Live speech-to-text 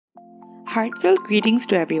Heartfelt greetings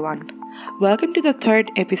to everyone. Welcome to the third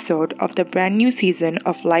episode of the brand new season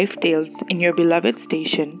of Life Tales in your beloved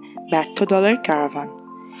station, Back to Dollar Caravan.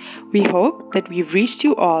 We hope that we've reached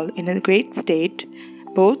you all in a great state,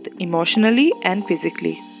 both emotionally and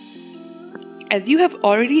physically. As you have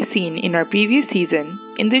already seen in our previous season,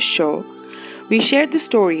 in this show, we share the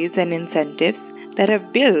stories and incentives that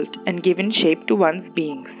have built and given shape to one's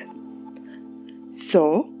beings.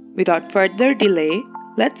 So, without further delay,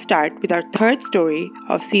 let's start with our third story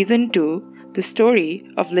of Season 2, the story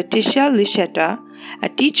of Leticia Lichetta, a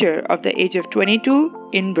teacher of the age of 22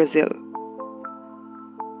 in Brazil.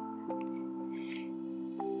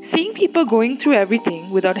 Seeing people going through everything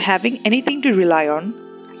without having anything to rely on,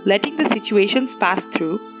 letting the situations pass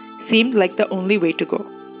through, seemed like the only way to go.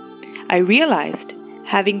 I realized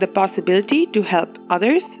having the possibility to help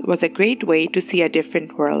others was a great way to see a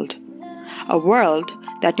different world. A world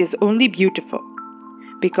that is only beautiful.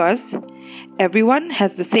 Because everyone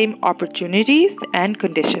has the same opportunities and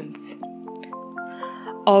conditions.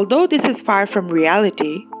 Although this is far from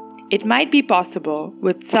reality, it might be possible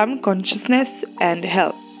with some consciousness and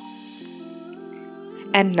help.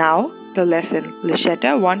 And now, the lesson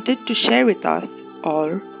Lichetta wanted to share with us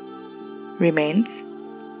all remains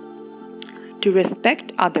to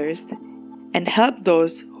respect others and help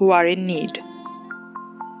those who are in need.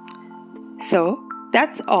 So,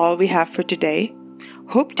 that's all we have for today.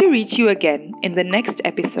 Hope to reach you again in the next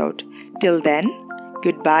episode. Till then,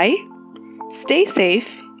 goodbye, stay safe,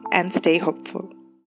 and stay hopeful.